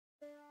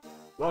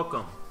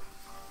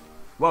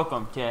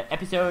Welcome to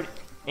episode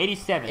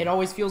 87. It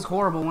always feels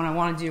horrible when I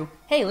want to do,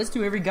 hey, let's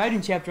do every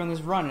guidance chapter on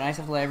this run, and I just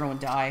have to let everyone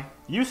die.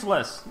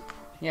 Useless.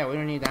 Yeah, we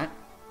don't need that.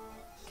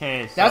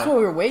 Okay, so... That's what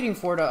we were waiting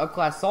for to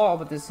upclass Saul,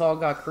 but this Saul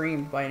got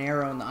creamed by an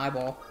arrow in the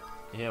eyeball.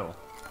 Ew.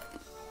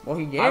 Well,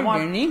 he did,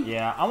 didn't he?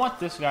 Yeah, I want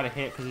this guy to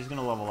hit because he's going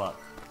to level up.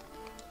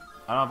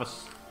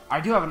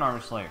 I do have an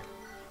armor slayer.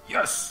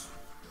 Yes!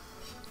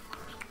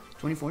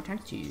 24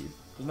 times 2.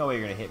 There's no way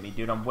you're going to hit me,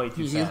 dude. I'm way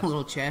too You see fast. the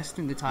little chest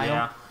in the title?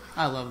 Yeah.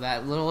 I love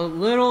that.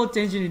 Little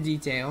attention to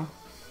detail.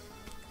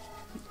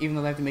 Even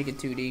though they have to make it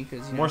 2D,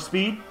 because, you know... More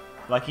speed,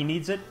 like he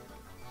needs it.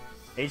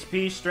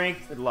 HP,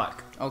 strength, and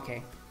luck.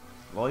 Okay.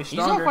 Well, he's He's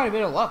stronger. got quite a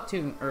bit of luck,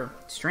 too. Or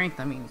strength,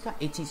 I mean. He's got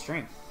 18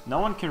 strength. No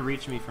one can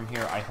reach me from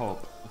here, I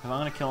hope. Because I'm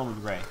going to kill him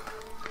with Ray.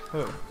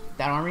 Who?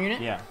 That armor unit?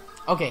 Yeah.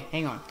 Okay,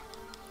 hang on.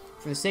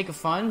 For the sake of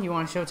fun, you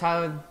want to show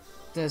Tyler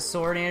the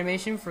sword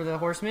animation for the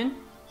horseman?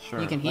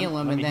 Sure. You can heal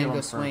him and then go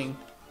swing.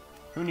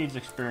 Who needs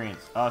experience?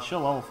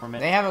 She'll level from it.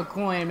 They have a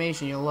cool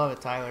animation. You'll love it,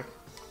 Tyler.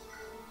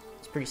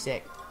 It's pretty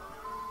sick.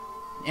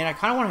 And I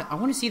kind of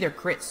want to see their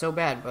crits so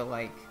bad, but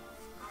like...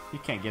 You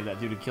can't give that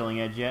dude a killing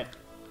edge yet.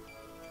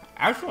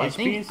 Actually,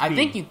 I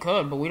think you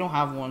could, but we don't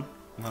have one.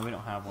 No, we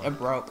don't have one. It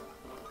broke.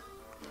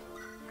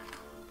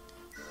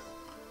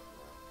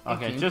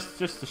 Okay, just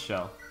to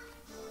show.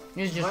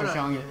 It's just for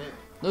showing you.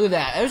 Look at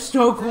that. It's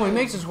so cool. He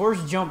makes his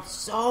horse jump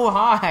so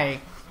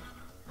high.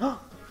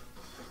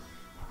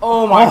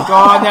 Oh my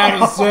god,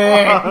 that is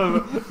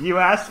sick! You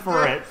asked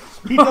for it.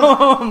 He does,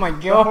 oh my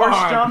god! The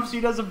horse jumps, he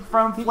does a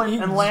front flip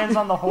and lands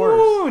on the horse.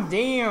 Ooh,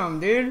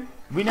 damn, dude.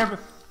 We never...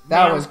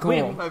 That was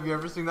cool. Have you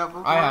ever seen that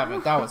before? I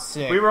haven't. That was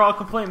sick. We were all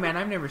complaining, man,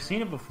 I've never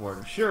seen it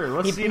before. Sure,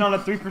 let's see it on a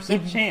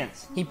 3%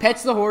 chance. He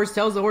pets the horse,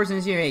 tells the horse in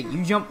his ear, hey,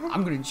 you jump,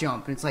 I'm gonna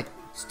jump. And it's like,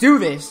 let's do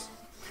this.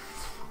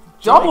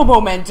 Double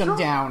momentum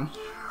down.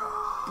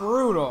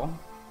 Brutal.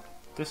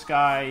 This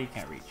guy, you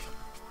can't reach.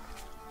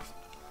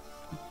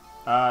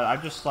 I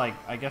just, like,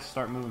 I guess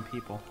start moving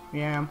people.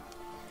 Yeah.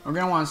 We're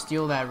gonna want to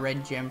steal that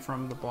red gem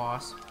from the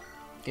boss.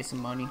 Get some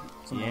money.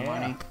 Some more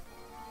money.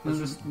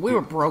 We were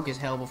broke as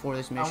hell before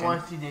this mission. I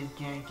want to see that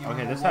gang.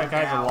 Okay, this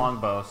guy's a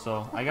longbow,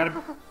 so I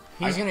gotta...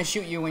 He's gonna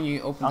shoot you when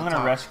you open I'm the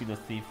gonna top. rescue the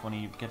thief when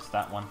he gets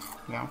that one.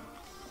 Yeah.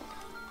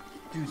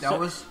 Dude, that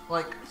was,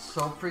 like,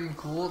 so freaking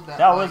cool.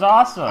 That was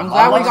awesome. I'm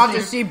glad we got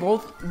to see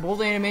both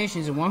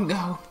animations in one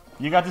go.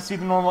 You got to see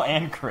the normal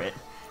and crit.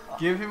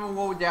 Give him a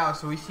woe down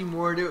so we see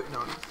more do it. No,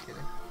 I'm just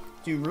kidding.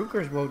 Dude,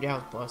 Rooker's woe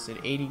down busted.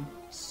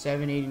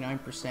 87,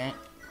 89%.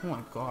 Oh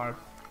my god.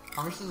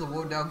 How much does a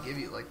woe down give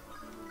you? Like,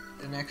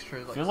 an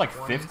extra, like, Feels like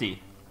 20?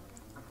 50.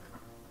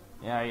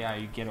 Yeah,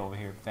 you get over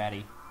here,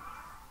 fatty.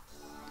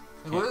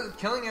 Like,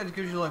 killing edge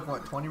gives you, like,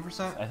 what,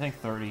 20%? I think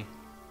 30.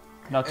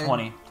 No,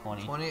 20.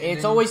 20.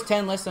 It's always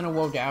 10 less than a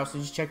woe down, so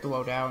just check the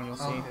woe down and you'll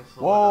see. Okay,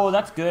 so Whoa,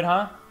 that's good,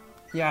 huh?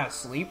 Yeah,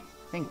 sleep.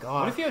 Thank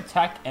God. What if you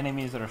attack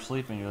enemies that are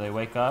sleeping? Do they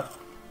wake up?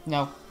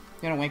 No,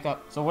 they don't wake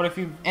up. So what if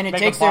you and it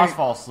make takes a boss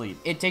fall asleep?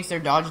 It takes their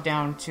dodge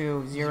down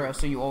to 0,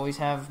 so you always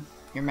have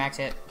your max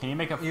hit. Can you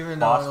make a Even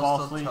boss though fall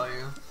it'll still asleep? tell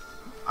you.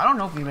 I don't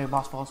know if you make a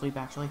boss fall asleep,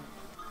 actually.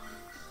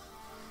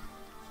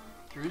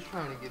 Drew's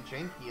trying to get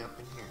janky up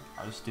in here.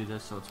 I'll just do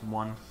this so it's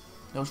 1.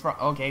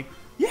 Okay.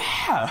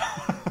 Yeah!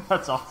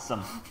 That's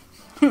awesome.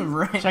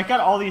 Right. Check out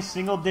all these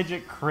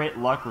single-digit crit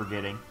luck we're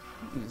getting.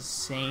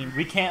 Insane.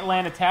 We can't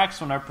land attacks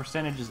when our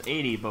percentage is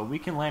 80, but we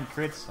can land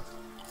crits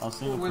on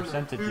single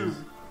percentages.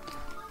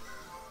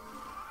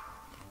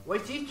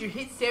 What's this? You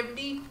hit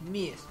 70,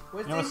 miss.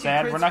 What's You know what's this?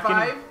 sad? You We're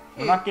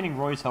crits not getting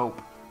Roy's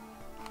Hope.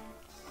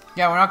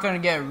 Yeah, we're not gonna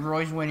get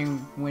Roy's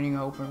winning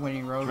hope or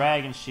winning road.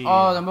 Dragon Shield.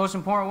 Oh, the most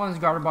important one is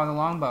guarded by the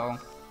longbow.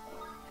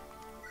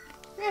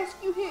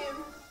 Rescue him.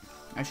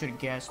 I should have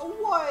guessed.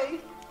 Away.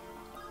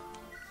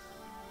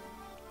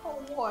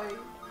 Away.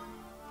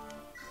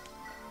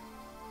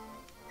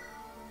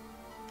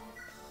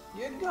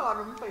 You got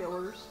him,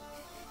 failers.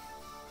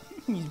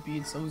 He's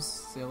being so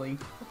silly.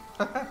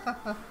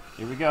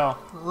 Here we go.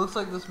 It looks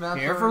like this map's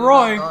Here for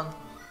already Roy. not done.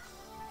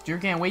 Drew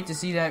can't wait to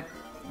see that.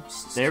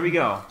 There we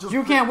go.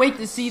 Drew can't wait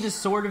to see the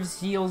Sword of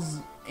Seals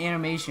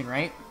animation,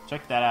 right?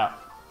 Check that out.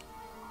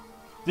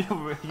 Dude,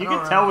 you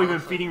can tell we've been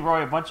feeding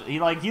Roy a bunch of... He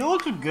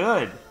looks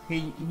good.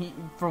 He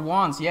for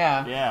once,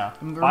 yeah. Yeah.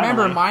 Remember,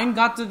 finally. mine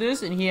got to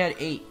this and he had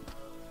 8.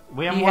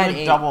 We have he more had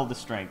than 8. double the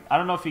strength. I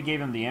don't know if he gave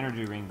him the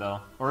energy ring,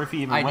 though. Or if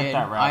he even went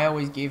that route. I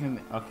always gave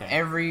him Okay.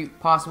 every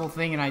possible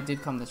thing, and I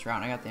did come this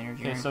round. I got the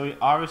energy Okay, ring. so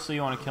obviously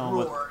you want to kill him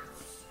with... Roar.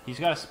 He's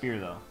got a spear,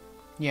 though.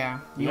 Yeah,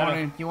 You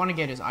gotta- you want to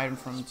get his item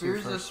from him too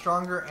Spear's a first.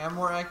 stronger and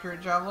more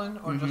accurate javelin,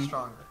 or just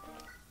stronger?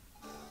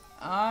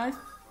 I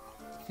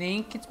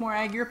think it's more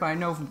accurate, but I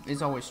know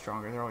it's always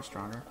stronger. They're always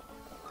stronger.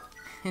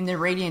 And then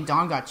Radiant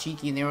Dawn got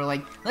cheeky, and they were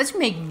like, let's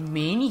make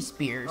mini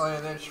spears. Oh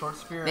yeah, they had short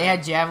spear. They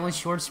had javelin,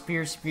 short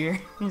spear, spear.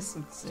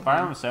 Fire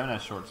Emblem 7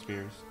 has short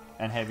spears.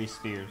 And heavy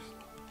spears.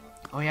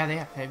 Oh yeah, they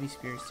have heavy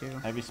spears too.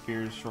 Heavy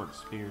spears, short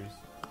spears.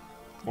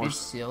 They're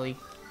silly.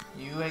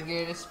 You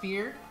get a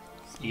spear.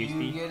 Excuse you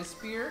me? get a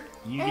spear.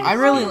 You get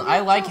I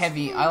like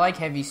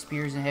heavy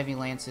spears and heavy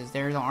lances.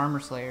 They're the armor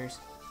slayers.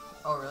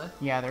 Oh, really?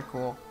 Yeah, they're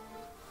cool.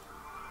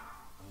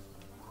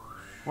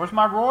 Where's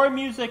my Roy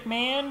music,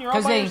 man? You're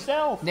all by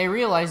yourself. They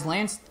realize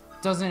Lance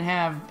doesn't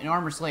have an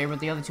armor slayer, but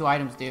the other two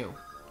items do.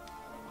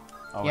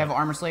 Oh, you have an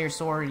armor slayer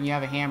sword and you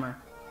have a hammer.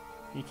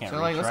 He can't So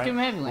reach, like, let's right? give him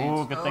heavy Lance.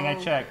 Ooh, good thing I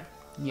checked.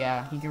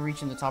 Yeah, he can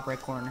reach in the top right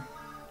corner.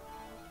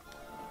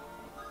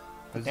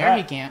 Is There that...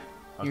 he can't.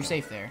 Okay. You're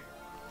safe there.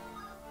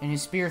 And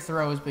his spear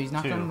throws, but he's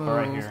not gonna move.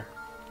 right here.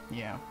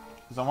 Yeah.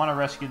 Because I want to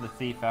rescue the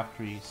thief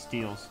after he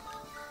steals.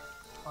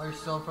 Are you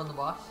still in front of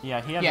the boss?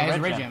 Yeah, he has Yeah, a his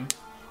red red gem. gem.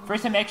 For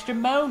some extra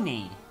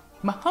money.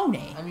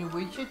 Mahoney. I mean,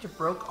 we such a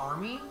broke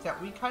army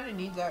that we kind of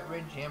need that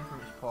red gem from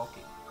his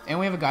pocket. And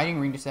we have a guiding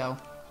ring to sell.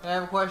 I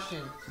have a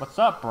question. What's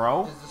up,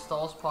 bro? Is the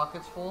stall's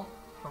pockets full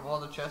from all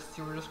the chests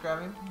you were just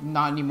grabbing?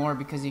 Not anymore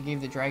because he gave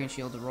the dragon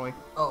shield to Roy.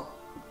 Oh.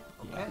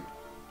 Okay.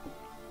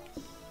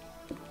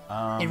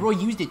 And Roy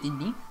used it, didn't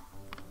he?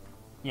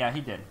 Yeah,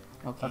 he did.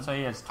 Okay. That's why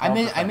he has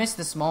 12%. I miss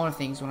the smaller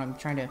things when I'm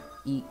trying to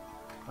eat.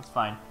 That's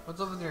fine. What's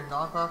up with your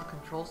knockoff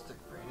control stick,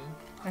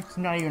 Brayden? That's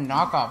not even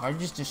knockoff. I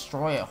just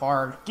destroy it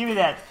hard. Give me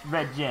that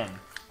red gem.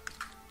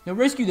 Now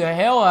rescue the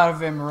hell out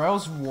of him or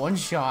else one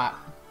shot.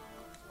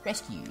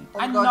 Rescue. Oh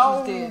I my gosh,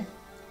 know. he's dead.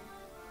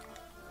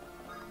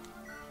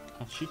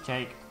 Can she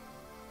take?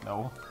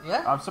 No.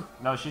 Yeah?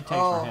 No, she takes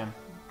Oh. for him.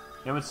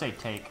 It would say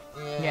take.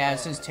 Yeah, it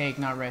says take,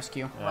 not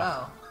rescue. Yeah.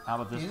 Wow. How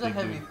about this He's a big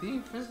heavy dude?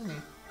 thief, isn't he?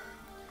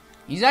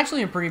 He's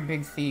actually a pretty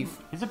big thief.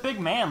 He's a big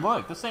man.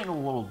 Look, this ain't a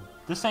little.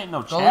 This ain't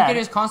no Go Chad. look at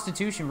his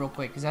constitution real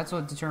quick, because that's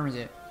what determines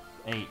it.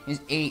 8.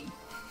 Is 8.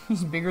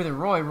 He's bigger than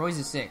Roy. Roy's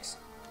a 6.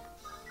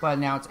 But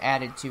now it's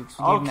added to, because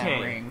we gave him that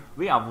Okay, ring.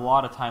 we have a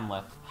lot of time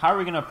left. How are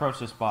we gonna approach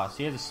this boss?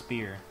 He has a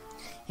spear,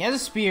 He has a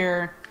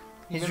spear.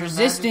 His gonna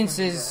resistance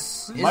magic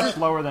is much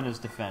lower than his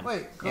defense.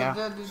 Wait, go yeah.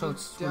 down, So we're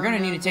down, gonna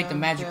down, need to take the down,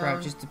 magic down,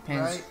 route. Just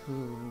depends right?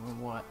 who or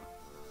what.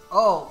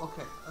 Oh,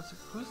 okay. I was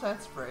like, who's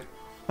that spray?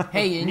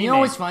 Hey, and Me, you know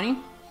man. what's funny?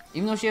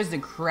 Even though she has the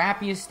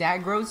crappiest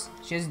stat growths,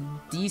 she has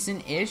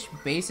decent-ish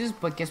bases.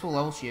 But guess what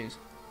level she is?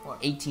 What?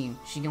 18.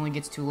 She only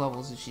gets 2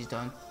 levels if she's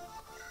done.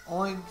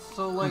 Only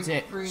so like. That's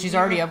it. for She's even-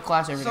 already up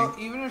class everything. So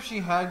even if she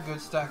had good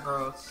stat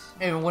growths,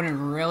 It wouldn't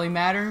really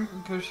matter.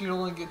 because she'd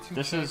only get 2.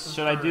 This is. chances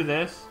Should I per- do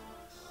this?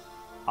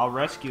 I'll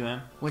rescue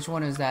him. Which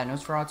one is that?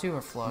 Nosferatu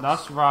or Flux?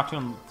 Nosferatu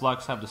and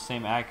Flux have the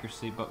same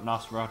accuracy, but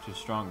Nosferatu is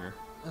stronger.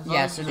 As long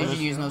Yeah, as so you did do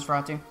you use this-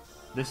 Nosferatu?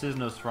 This is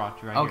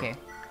Nosferatu right Okay. here.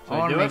 Should I I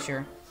want to do make it?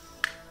 sure.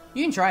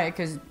 You can try it,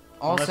 because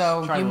let's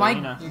also, try you might...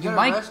 Lorena. You You gotta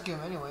might... rescue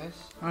him anyways.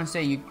 I want to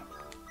say, you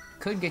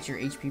could get your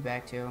HP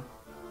back, too.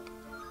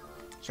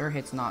 Sure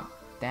hit's not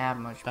that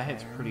much That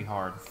hits better. pretty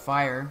hard.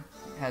 Fire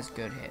has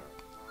good hit.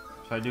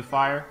 Should I do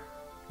fire?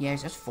 Yeah,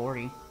 it's just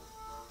 40.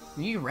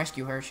 You can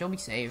rescue her, she'll be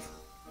safe.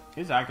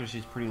 His accuracy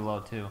is pretty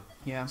low too.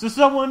 Yeah. So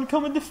someone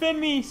come and defend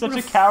me! Such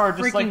What a a coward,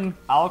 just like freaking-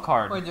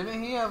 Alucard. Wait,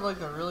 didn't he have like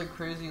a really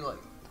crazy like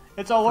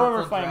It's all over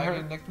purple fighting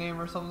dragon her. nickname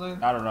or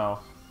something? I don't know.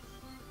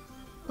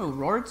 Oh,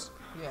 Rorts?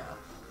 Yeah.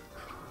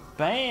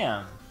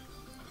 Bam!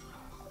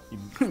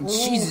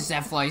 Jesus,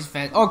 that flies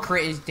fast. Oh,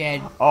 Crit is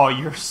dead. Oh,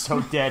 you're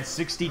so dead.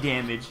 60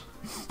 damage.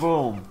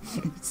 Boom.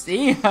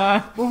 See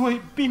ya. Boy,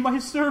 be my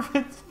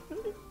servant.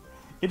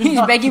 It is He's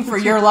not begging for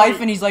your too life,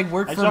 late. and he's like,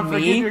 work I for shall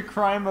forgive me. your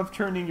crime of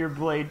turning your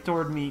blade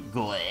toward me.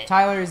 Glad.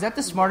 Tyler, is that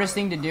the smartest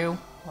thing to do?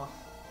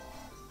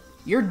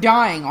 You're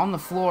dying on the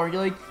floor.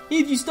 You're like, hey,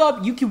 if you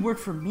stop, you can work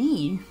for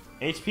me.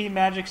 HP,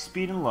 magic,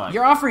 speed, and luck.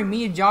 You're offering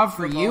me a job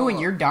for you, and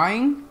you're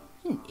dying?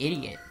 You're an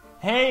idiot.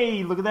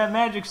 Hey, look at that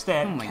magic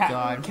stat. Oh my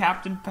God.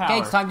 Captain Power. Okay,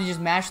 it's time to just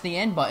mash the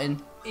end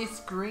button. It's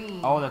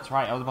green. Oh, that's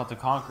right. I was about to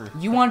conquer.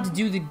 You wanted to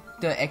do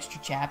the extra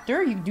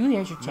chapter? You can do the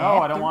extra chapter. No,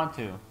 I don't want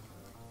to.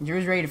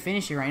 Drew's ready to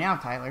finish it right now,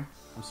 Tyler.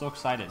 I'm so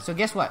excited. So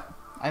guess what?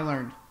 I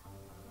learned.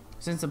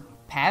 Since the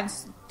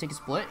paths take a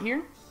split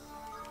here,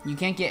 you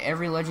can't get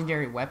every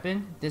legendary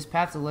weapon. This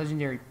path's a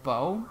legendary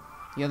bow.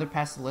 The other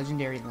path's a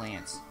legendary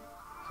lance.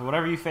 So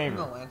whatever you I think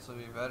the favor. lance would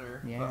be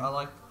better. Yeah. But I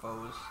like the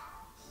bows,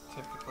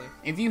 typically.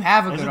 If you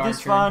have a good Isn't archer,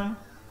 this fun?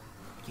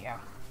 yeah.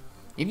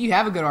 If you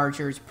have a good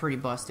archer, it's pretty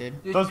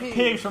busted. Dude, Those hey,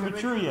 pigs from should we-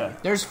 Etruria.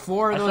 There's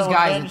 4 of I those shall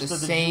guys avenge with the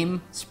the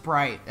same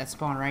sprite that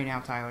spawn right now,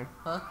 Tyler.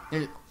 Huh?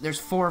 There's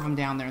 4 of them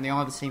down there, and they all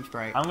have the same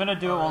sprite. I'm gonna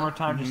do it one more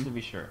time Mm-hmm. just to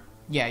be sure.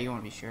 Yeah, you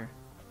want to be sure.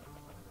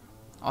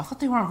 Oh, I thought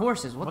they were on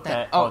horses. What, What the?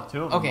 the- Oh, oh,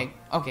 2 of them.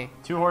 Okay.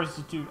 2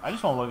 horses, 2. I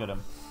just want to look at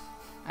them.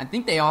 I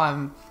think they all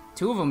have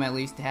 2 of them at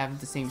least to have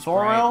the same sprite.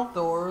 Sorrel,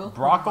 Thor,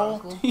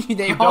 Brockle.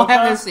 They all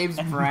have the Udoka, same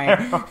and sprite.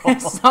 Meryl.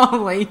 It's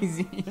so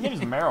lazy. His name is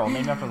Meryl,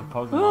 named after the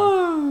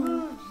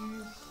Pokemon.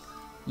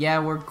 Yeah,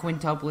 we're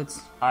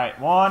quintuplets. Alright,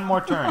 one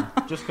more turn.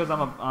 Just because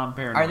I'm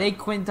paranoid. Are they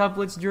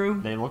quintuplets, Drew?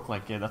 They look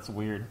like it. That's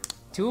weird.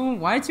 2 of them?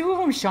 Why 2 of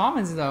them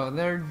shamans though?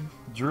 They're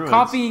Druids.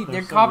 copy.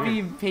 They're so copy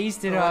weird. and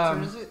pasted. What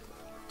turn is it?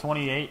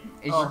 28.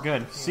 It's- We're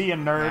good. See ya,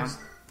 nerds.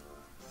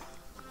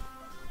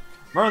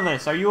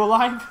 Merlis, are you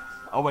alive?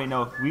 Oh wait,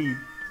 no.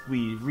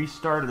 We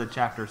restarted the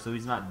chapter, so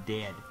he's not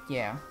dead.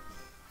 Yeah.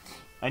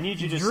 I need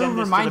you to Drew send this to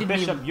the reminded me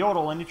Bishop of-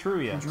 Yodel in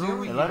Etruria.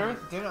 Drew- A letter?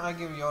 Didn't I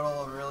give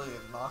Yodel a really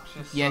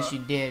obnoxious? Yes, you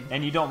did.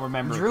 And you don't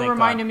remember. Drew thank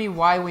reminded God. me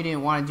why we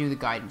didn't want to do the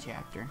guidance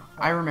chapter.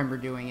 I remember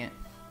doing it.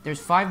 There's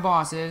 5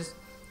 bosses.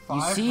 You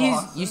Five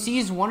bosses?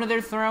 seize one of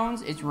their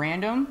thrones. It's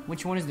random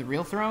which one is the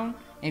real throne.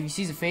 And if you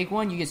seize a fake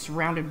one, you get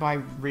surrounded by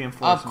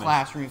Reinforcements.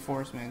 up-class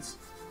reinforcements.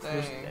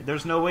 Dang.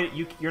 There's no way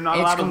you're not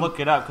It's allowed to com- look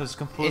it up because it's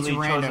completely it's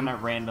chosen random.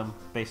 at random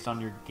based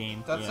on your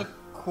game. That's yeah. a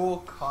cool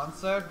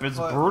concept. But it's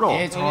but brutal.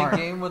 It's in hard. a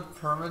game with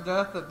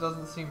permadeath, it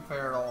doesn't seem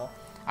fair at all.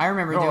 I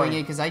remember Roy, doing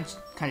it because I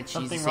kind of cheesed the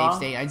something save wrong?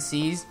 state. I'd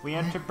seize. We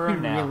enter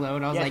burn now.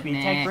 Reload, I was yes, like, we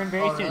attack nah. burn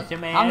very Oh, soon. really? So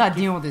may I I'm not ask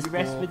you dealing with this the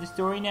rest bull. of the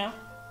story now?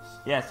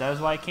 Yes, that is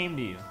why I came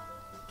to you.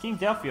 King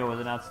Delphio was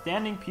an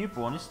outstanding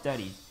pupil in his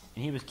studies,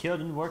 and he was killed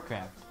in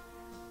Warcraft.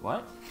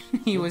 What?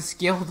 He was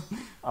skilled.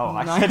 Oh,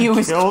 I No, said he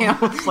was killed.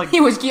 killed. It's like, He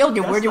was killed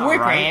in that's World of not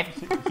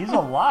Warcraft. right. He's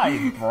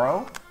alive,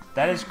 bro.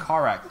 That is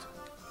correct.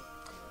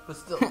 But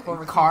still,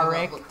 former king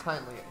Carrick. did not look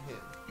kindly at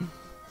him.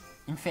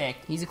 In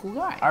fact, He's a cool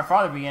guy. our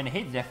father began to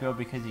hate Zephyr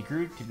because he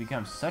grew to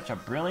become such a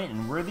brilliant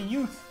and worthy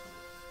youth.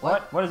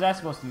 What is that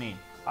supposed to mean?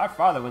 Our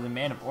father was a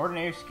man of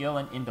ordinary skill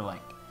and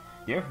intellect.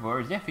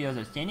 Therefore, Zephyr's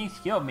outstanding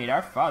skill made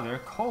our father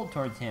cold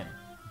towards him.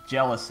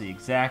 Jealousy,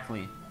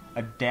 exactly.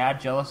 A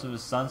dad jealous of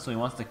his son so he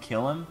wants to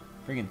kill him?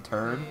 Friggin'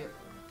 turd. Yeah.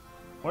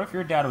 What if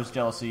your dad was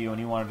jealous of you and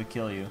he wanted to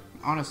kill you?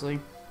 Honestly.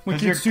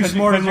 Because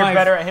you're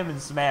better at him in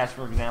Smash,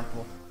 for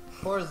example.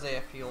 Poor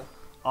Zephyr.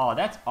 Oh,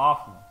 that's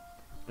awful.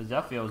 But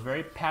Zephyr was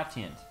very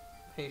patient.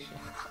 Patient.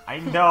 I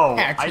know.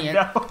 Patient.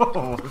 I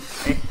know.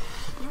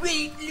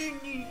 Wait,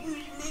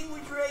 use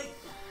language right.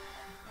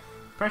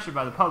 Pressured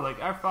by the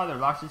public, our father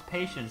lost his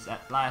patience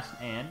at last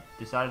and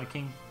decided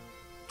to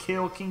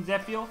kill King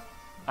Zephyr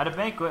at a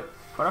banquet.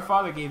 But our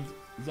father gave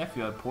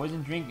Zephyr a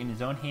poisoned drink in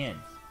his own hands.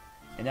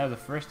 And that was the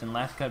first and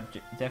last cup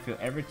Zephyr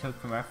ever took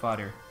from our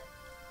father.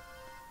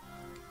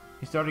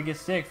 He started to get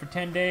sick for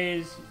 10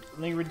 days,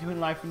 lingered between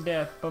life and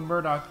death. But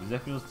Murdoch,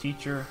 Zephyr's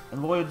teacher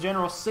and loyal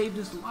general, saved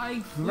his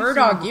life.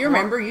 Murdoch, you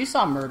remember? You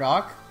saw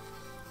Murdoch.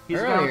 He's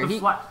got earlier,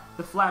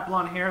 the flat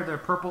blonde hair, the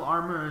purple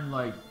armor, and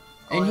like...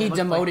 And he looks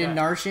like demoted that.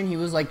 Narshan. He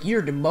was like,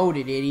 "You're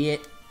demoted,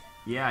 idiot."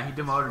 Yeah, he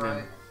demoted Right.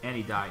 him, and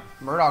he died.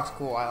 Murdoch's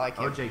cool. I like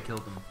him. OJ killed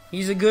him.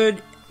 He's a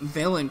good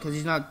villain because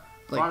he's not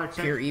Father like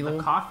pure checked evil.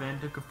 the coffin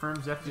to confirm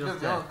He's Zephyr's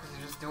good death. because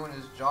he's just doing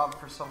his job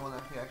for someone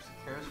that he actually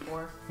cares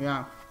for.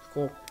 Yeah,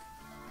 cool.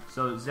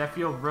 So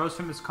Zephyr rose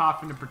from his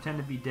coffin to pretend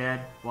to be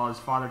dead while his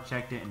father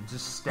checked it and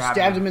just stabbed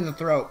him in the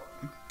throat.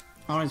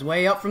 On his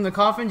way up from the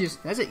coffin,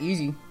 that's an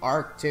easy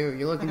arc too.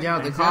 You're looking down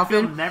at the And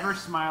coffin. Zephyr never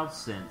smiled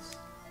since.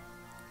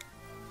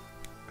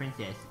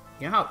 Princess.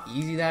 You know how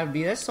easy that would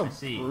be? That's so I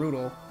see.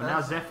 brutal. But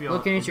now Zephyr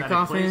Looking is at your at a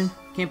coffin, place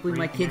can't believe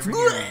where my you kids. can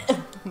never hear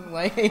it.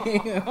 Like,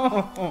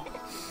 oh.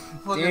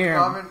 Look at the Damn.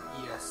 comment.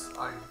 Yes,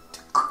 I.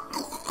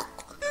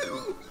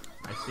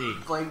 I see.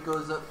 Blade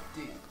goes up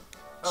deep.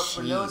 Up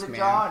for nose Jeez, of man.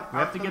 John. We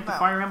have to get the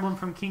fire emblem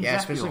from King Yeah,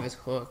 Zephyr. especially if it's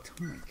hooked.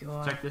 Oh my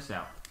god. Check this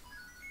out.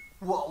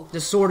 Whoa.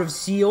 The Sword of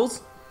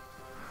Seals.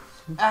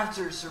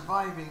 After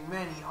surviving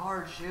many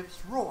hardships,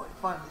 Roy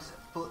finally set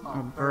foot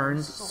on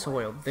Burns soil.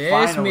 soil. This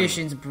Finally.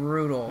 mission's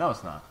brutal. No,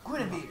 it's not.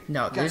 Guinevere.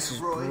 No, guided this is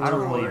Roy brutal. I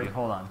don't toward believe you.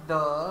 Hold on.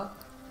 The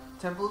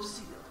Temple of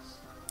Seals.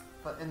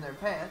 But in their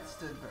path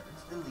stood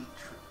Burns' elite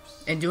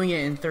troops. And doing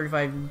it in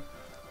 35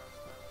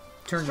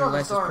 turns or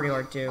less is pretty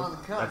hard too.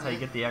 That's how you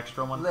get the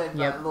extra one. Led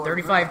by Yep, Lord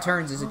 35 Murdoch,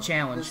 turns is a the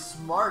challenge.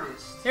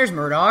 smartest. There's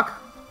Murdoch.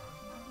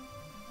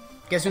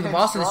 Guess who the and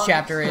boss of this strongest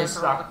chapter is?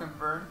 Murdoch and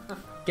Burn.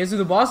 Guess who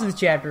the boss of this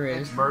chapter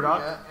is?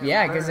 Murdoch?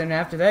 Yeah, because then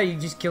after that you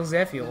just kill The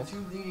Zephyr.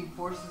 two leading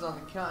forces on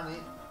the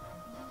continent,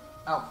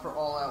 out for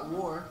all-out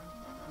war,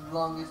 the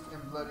longest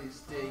and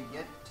bloodiest day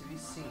yet to be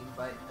seen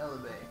by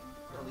Elibe.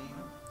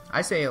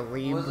 I say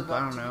Alim, Was but I about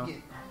don't to know.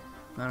 begin.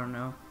 I don't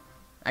know.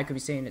 I could be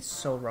saying it's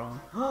so wrong.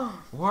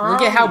 Where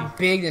Look are at how we?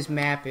 big this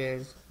map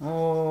is.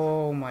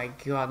 Oh my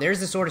god. There's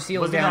the Sword of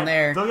Seals Look at down that-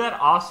 there. Look at that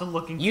awesome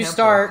looking You temple.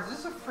 start Is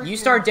this a freaking you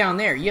start down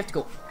there. You have to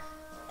go.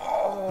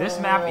 This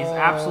map is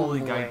absolutely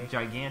boy.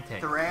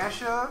 gigantic.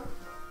 Thrasher,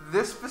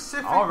 this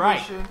specific All right.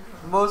 mission,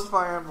 most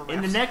Fire Emblem In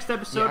the maps. next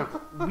episode,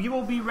 we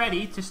will be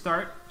ready to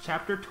start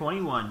chapter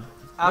 21.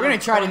 We're gonna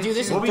try to do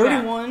this in We'll be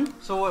back. 31.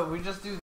 So what, we just do